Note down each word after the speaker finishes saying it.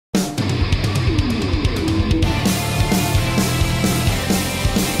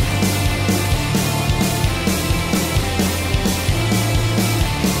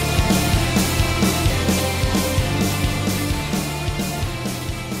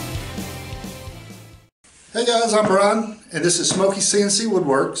Hey guys, I'm Brian, and this is Smokey CNC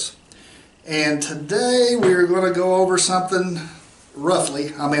Woodworks. And today we're going to go over something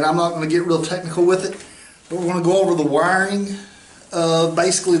roughly. I mean, I'm not going to get real technical with it, but we're going to go over the wiring of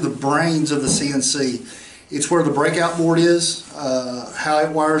basically the brains of the CNC. It's where the breakout board is, how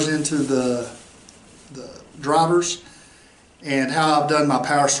it wires into the drivers, and how I've done my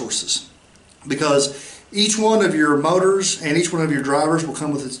power sources. Because each one of your motors and each one of your drivers will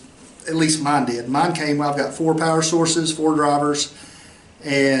come with its, at least mine did. Mine came, I've got 4 power sources, 4 drivers,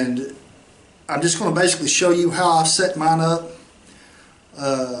 and I'm just going to basically show you how I've set mine up.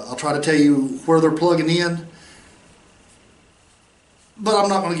 I'll try to tell you where they're plugging in, but I'm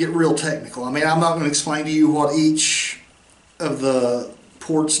not going to get real technical. I mean, I'm not going to explain to you what each of the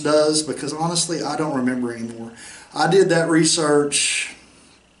ports does, because honestly I don't remember anymore. I did that research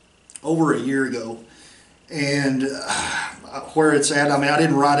over a year ago, and where it's at, I mean, I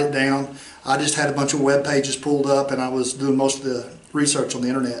didn't write it down. I just had a bunch of web pages pulled up and I was doing most of the research on the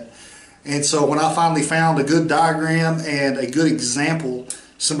internet. And so when I finally found a good diagram and a good example,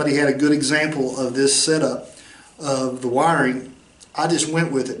 somebody had a good example of this setup of the wiring, I just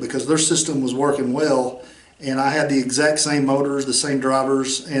went with it because their system was working well, and I had the exact same motors, the same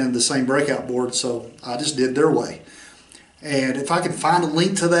drivers, and the same breakout board, so I just did their way. And if I can find a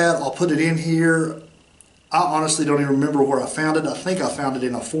link to that, I'll put it in here. I honestly don't even remember where I found it. I think I found it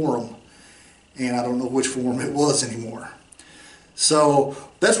in a forum, and I don't know which forum it was anymore. So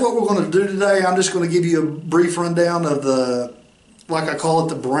that's what we're going to do today. I'm just going to give you a brief rundown of the, like I call it,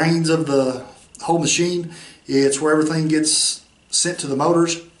 the brains of the whole machine. It's where everything gets sent to the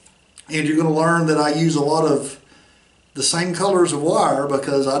motors, and you're going to learn that I use a lot of the same colors of wire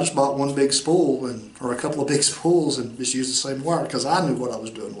because I just bought one big spool, or a couple of big spools, and just used the same wire because I knew what I was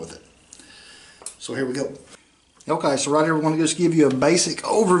doing with it. So here we go. Okay, so right here we're going to just give you a basic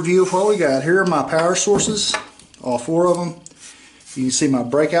overview of what we got. Here are my power sources, all 4 of them. You can see my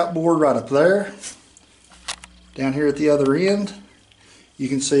breakout board right up there. Down here at the other end, you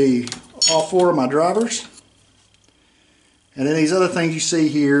can see all 4 of my drivers. And then these other things you see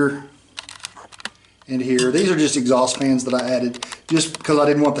here and here, these are just exhaust fans that I added just because I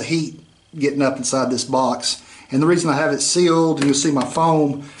didn't want the heat getting up inside this box. And the reason I have it sealed, and you'll see my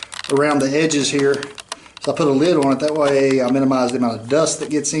foam around the edges here, so I put a lid on it. That way I minimize the amount of dust that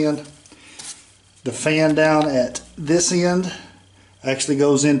gets in. The fan down at this end actually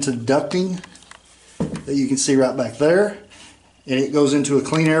goes into ducting that you can see right back there, and it goes into a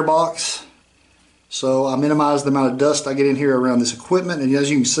clean air box, so I minimize the amount of dust I get in here around this equipment. And as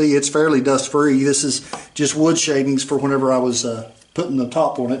you can see, it's fairly dust free. This is just wood shavings for whenever I was putting the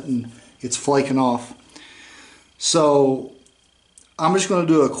top on it and it's flaking off. So I'm just going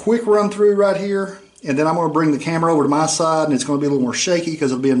to do a quick run through right here, and then I'm going to bring the camera over to my side, and it's going to be a little more shaky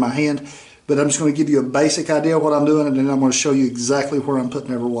because it'll be in my hand. But I'm just going to give you a basic idea of what I'm doing, and then I'm going to show you exactly where I'm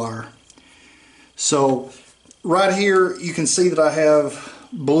putting every wire. So right here you can see that I have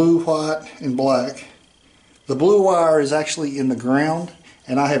blue, white, and black. The blue wire is actually in the ground,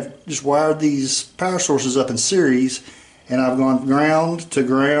 and I have just wired these power sources up in series, and I've gone ground to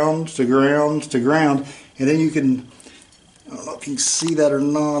ground to ground to ground. And then you can, I don't know if you can see that or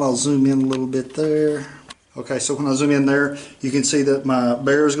not, I'll zoom in a little bit there. Okay, so when I zoom in there, you can see that my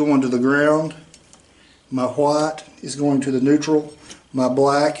bare is going to the ground, my white is going to the neutral, my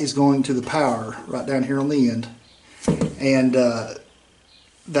black is going to the power right down here on the end. And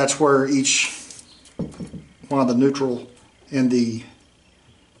that's where each one of the neutral and the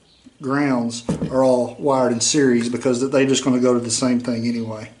grounds are all wired in series, because they're just going to go to the same thing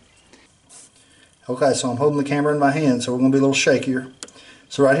anyway. Okay, so I'm holding the camera in my hand, so we're going to be a little shakier.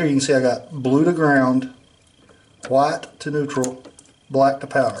 So right here you can see I got blue to ground, white to neutral, black to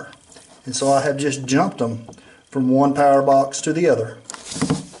power. And so I have just jumped them from one power box to the other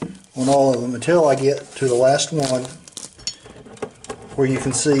on all of them until I get to the last one, where you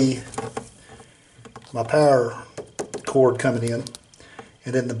can see my power cord coming in.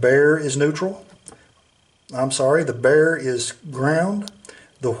 And then the bare is neutral. I'm sorry, the bare is ground,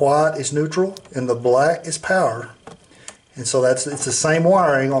 the white is neutral, and the black is power. And so it's the same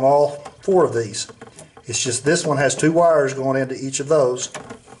wiring on all 4 of these. It's just this one has 2 wires going into each of those.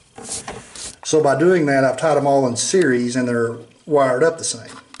 So by doing that, I've tied them all in series, and they're wired up the same.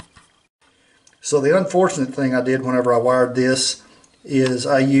 So the unfortunate thing I did whenever I wired this is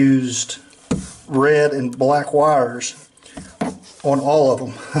I used red and black wires on all of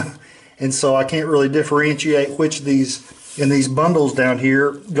them. And so I can't really differentiate which of these, in these bundles down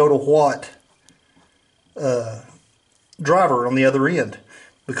here, go to what driver on the other end,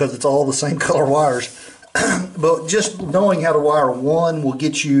 because it's all the same color wires. But just knowing how to wire one will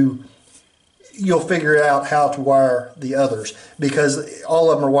get you you'll figure out how to wire the others, because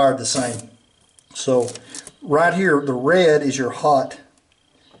all of them are wired the same. So right here, the red is your hot,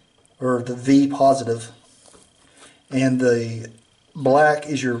 or the V positive, and the black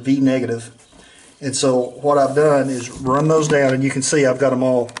is your V negative. And so what I've done is run those down, and you can see I've got them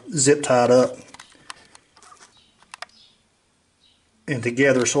all zip tied up and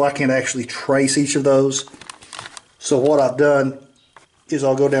together, so I can actually trace each of those. So what I've done is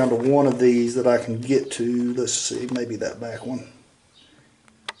I'll go down to one of these that I can get to. Let's see, maybe that back one.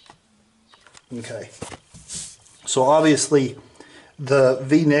 Okay. So obviously the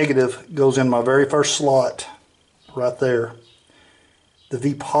V negative goes in my very first slot right there. The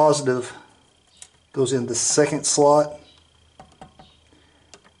V positive goes in the second slot.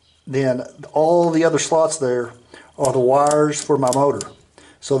 Then all the other slots there are the wires for my motor.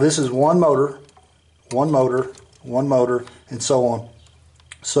 So this is one motor, one motor, one motor, and so on.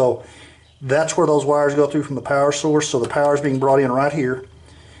 So that's where those wires go through from the power source. So the power is being brought in right here.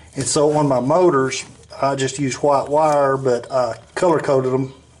 And so on my motors, I just use white wire, but I color coded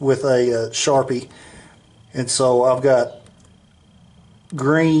them with a Sharpie. And so I've got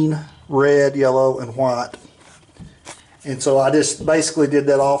green, red, yellow, and white. And so I just basically did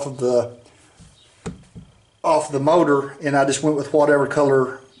that off of the motor, and I just went with whatever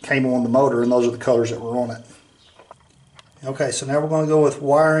color came on the motor, and those are the colors that were on it. Okay, so now we're going to go with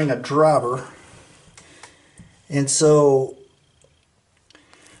wiring a driver. And so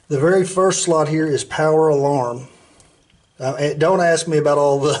the very first slot here is power alarm. Don't ask me about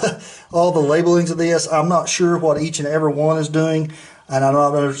all the labelings of this. I'm not sure what each and every one is doing, and I'm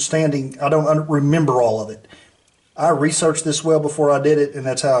not understanding. I don't remember all of it. I researched this well before I did it, and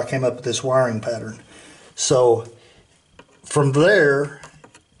that's how I came up with this wiring pattern. So from there,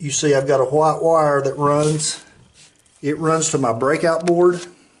 you see I've got a white wire that runs. It runs to my breakout board.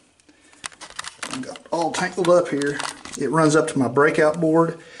 I've got all tangled up here. It runs up to my breakout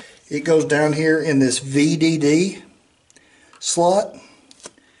board. It goes down here in this VDD slot.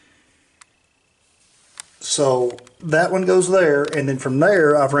 So that one goes there, and then from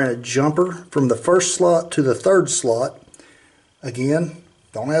there I've ran a jumper from the first slot to the third slot. Again,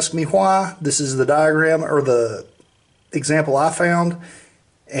 don't ask me why. This is the diagram or the example I found,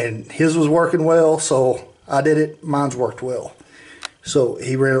 and his was working well, so I did it. Mine's worked well. So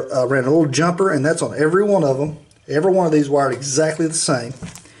he ran a little jumper, and that's on every one of them. Every one of these wired exactly the same.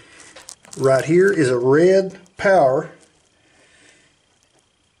 Right here is a red power.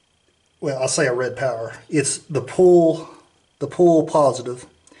 Well, I'll say a red power. It's the pull positive,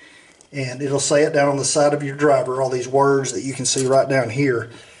 and it'll say it down on the side of your driver. All these words that you can see right down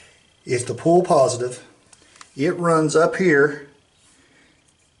here is the pull positive. It runs up here,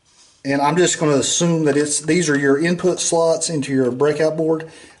 and I'm just going to assume that these are your input slots into your breakout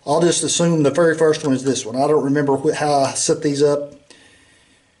board. I'll just assume the very first one is this one. I don't remember how I set these up.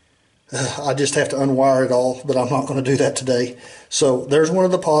 I just have to unwire it all, but I'm not going to do that today. So there's one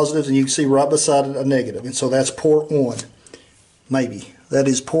of the positives, and you can see right beside it a negative, and so that's port 1. Maybe. That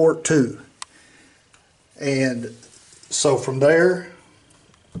is port 2. And so from there,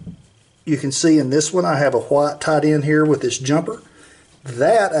 you can see in this one I have a white tied in here with this jumper.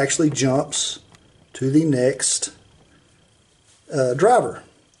 That actually jumps to the next driver.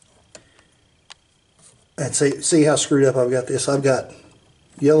 And see how screwed up I've got this. I've got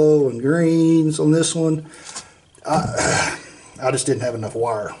yellow and greens on this one. I just didn't have enough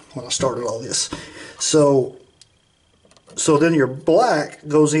wire when I started all this. So then your black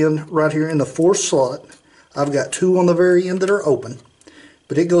goes in right here in the fourth slot. I've got 2 on the very end that are open,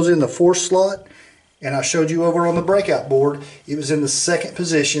 but it goes in the fourth slot, and I showed you over on the breakout board, it was in the second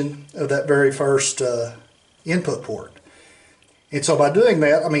position of that very first input port. And so by doing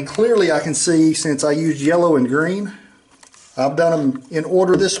that, I mean, clearly I can see, since I used yellow and green, I've done them in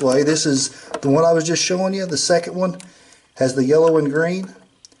order this way. This is the one I was just showing you. The second one has the yellow and green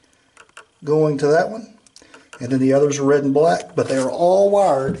going to that one. And then the others are red and black. But they're all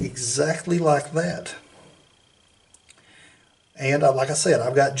wired exactly like that. And like I said,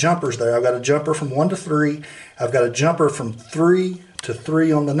 I've got jumpers there. I've got a jumper from 1 to 3. I've got a jumper from 3 to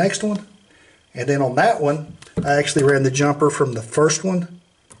 3 on the next one. And then on that one, I actually ran the jumper from the first one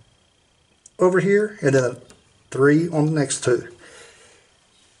over here, and then 3 on the next 2.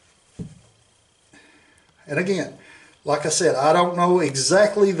 And again, like I said, I don't know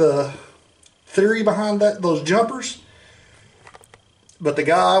exactly the theory behind those jumpers, but the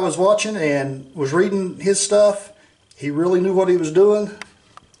guy I was watching and was reading his stuff, he really knew what he was doing.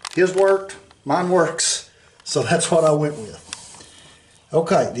 His worked, mine works, so that's what I went with.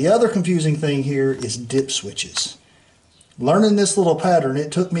 Okay, the other confusing thing here is dip switches. Learning this little pattern,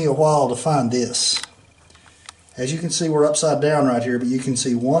 it took me a while to find this. As you can see, we're upside down right here, but you can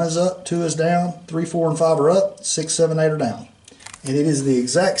see 1 is up, 2 is down, 3, 4, and 5 are up, 6, 7, 8 are down. And it is the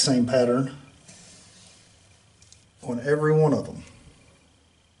exact same pattern on every one of them.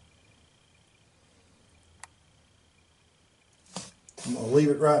 I'm going to leave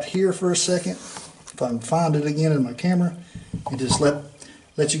it right here for a second, if I can find it again in my camera, and just let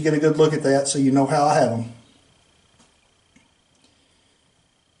you get a good look at that so you know how I have them.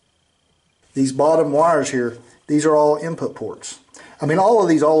 These bottom wires here, these are all input ports. I mean, all of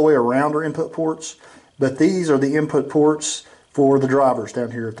these all the way around are input ports, but these are the input ports for the drivers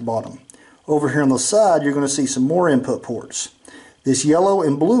down here at the bottom. Over here on the side, you're going to see some more input ports. This yellow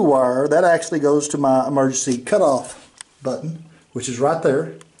and blue wire, that actually goes to my emergency cutoff button, which is right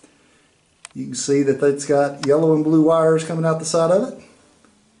there. You can see that it's got yellow and blue wires coming out the side of it.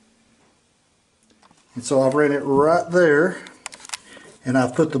 And so I've ran it right there, and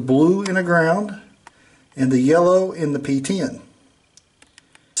I've put the blue in the ground and the yellow in the P10.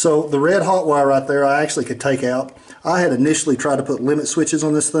 So the red hot wire right there I actually could take out. I had initially tried to put limit switches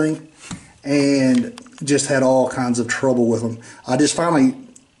on this thing and just had all kinds of trouble with them. I just finally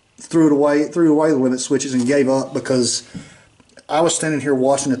threw away the limit switches and gave up because I was standing here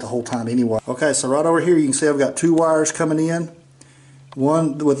watching it the whole time anyway. Okay, so right over here you can see I've got 2 wires coming in.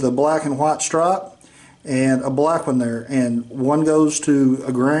 One with the black and white stripe and a black one there. And one goes to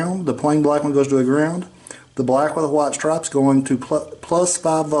a ground, the plain black one goes to a ground. The black with the white stripe's going to plus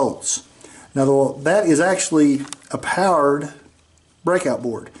 5 volts. Now that is actually a powered breakout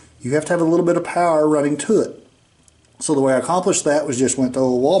board. You have to have a little bit of power running to it. So the way I accomplished that was just went to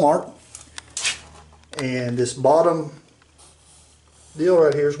Walmart, and this bottom deal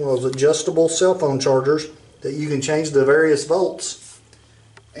right here is one of those adjustable cell phone chargers that you can change the various volts.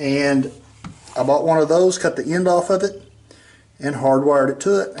 And I bought one of those, cut the end off of it, and hardwired it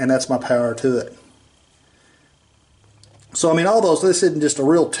to it, and that's my power to it. So I mean, all those, this isn't just a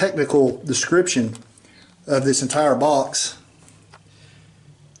real technical description of this entire box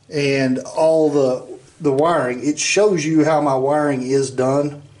and all the wiring. It shows you how my wiring is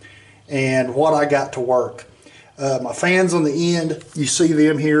done and what I got to work. My fans on the end, you see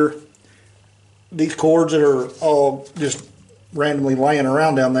them here. These cords that are all just randomly laying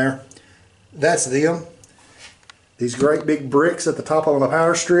around down there, that's them. These great big bricks at the top of the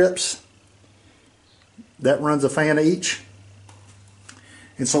power strips, that runs a fan each.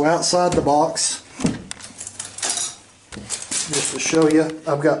 And so outside the box, just to show you,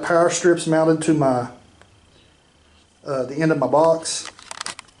 I've got power strips mounted to my the end of my box,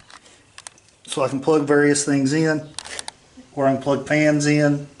 so I can plug various things in, or I can plug fans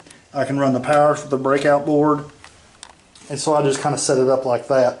in. I can run the power for the breakout board, and so I just kind of set it up like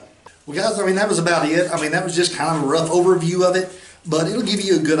that. Well guys, I mean, that was about it. I mean, that was just kind of a rough overview of it, but it'll give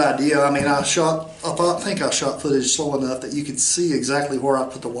you a good idea. I mean, I think I shot footage slow enough that you could see exactly where I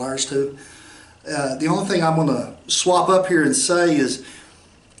put the wires to. The only thing I'm going to swap up here and say is,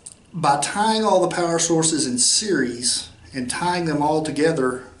 by tying all the power sources in series and tying them all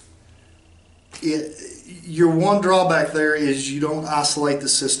together, your one drawback there is you don't isolate the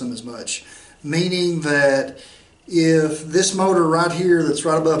system as much. Meaning that if this motor right here that's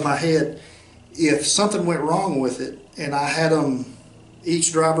right above my head, if something went wrong with it and I had them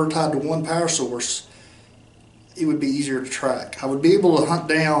each driver tied to one power source, it would be easier to track. I would be able to hunt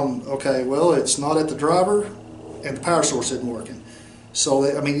down, okay, well, it's not at the driver and the power source isn't working.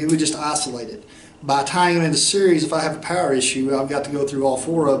 So, I mean, it would just isolate it. By tying them into series, if I have a power issue, I've got to go through all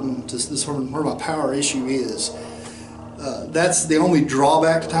 4 of them to determine where my power issue is. That's the only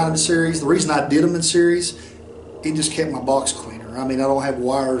drawback to tying them in series. The reason I did them in series, it just kept my box cleaner. I mean, I don't have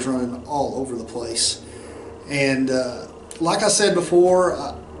wires running all over the place. And like I said before,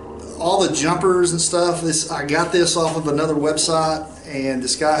 all the jumpers and stuff, I got this off of another website, and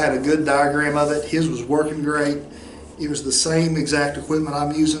this guy had a good diagram of it. His was working great. It was the same exact equipment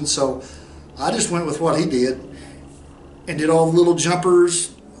I'm using, so I just went with what he did and did all the little jumpers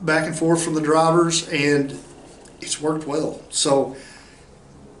back and forth from the drivers, and it's worked well. So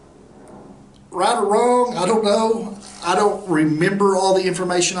right or wrong, I don't know. I don't remember all the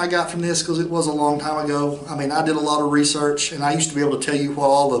information I got from this because it was a long time ago. I mean, I did a lot of research, and I used to be able to tell you what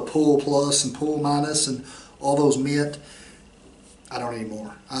all the pull plus and pull minus and all those meant. I don't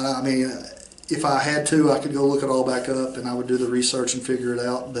anymore. I mean, if I had to, I could go look it all back up and I would do the research and figure it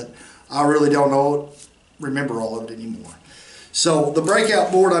out, but I really don't remember all of it anymore. So the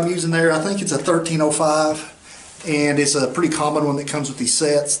breakout board I'm using there, I think it's a 1305, and it's a pretty common one that comes with these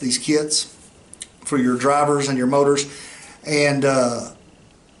sets, these kits for your drivers and your motors. And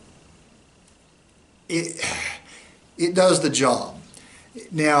it's it does the job.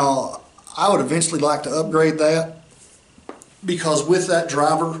 Now, I would eventually like to upgrade that, because with that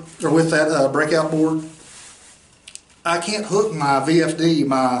driver, or with that breakout board, I can't hook my VFD,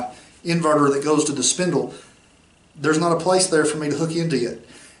 my inverter that goes to the spindle. There's not a place there for me to hook into it.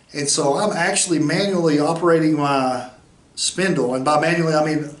 And so I'm actually manually operating my spindle, and by manually I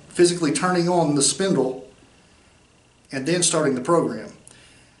mean physically turning on the spindle and then starting the program.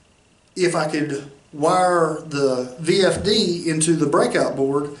 If I could wire the VFD into the breakout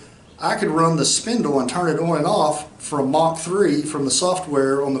board, I could run the spindle and turn it on and off from Mach 3 from the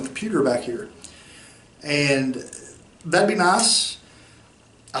software on the computer back here. And that'd be nice.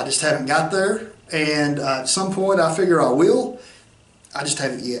 I just haven't got there, and at some point I figure I will. I just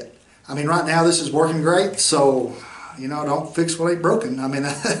haven't yet. I mean, right now this is working great, so, you know, don't fix what ain't broken. I mean,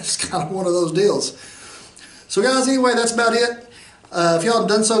 that's kind of one of those deals. So guys, anyway, that's about it. If y'all haven't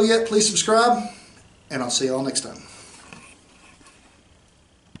done so yet, please subscribe, and I'll see y'all next time.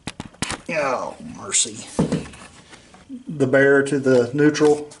 Oh, mercy. The bare to the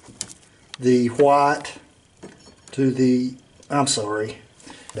neutral, the white to the, I'm sorry,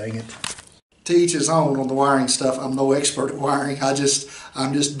 dang it. To each his own on the wiring stuff. I'm no expert at wiring. I'm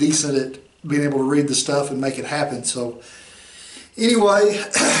just decent at being able to read the stuff and make it happen. So anyway,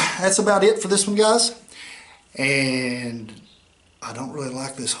 that's about it for this one, guys. And I don't really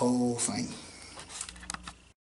like this whole thing.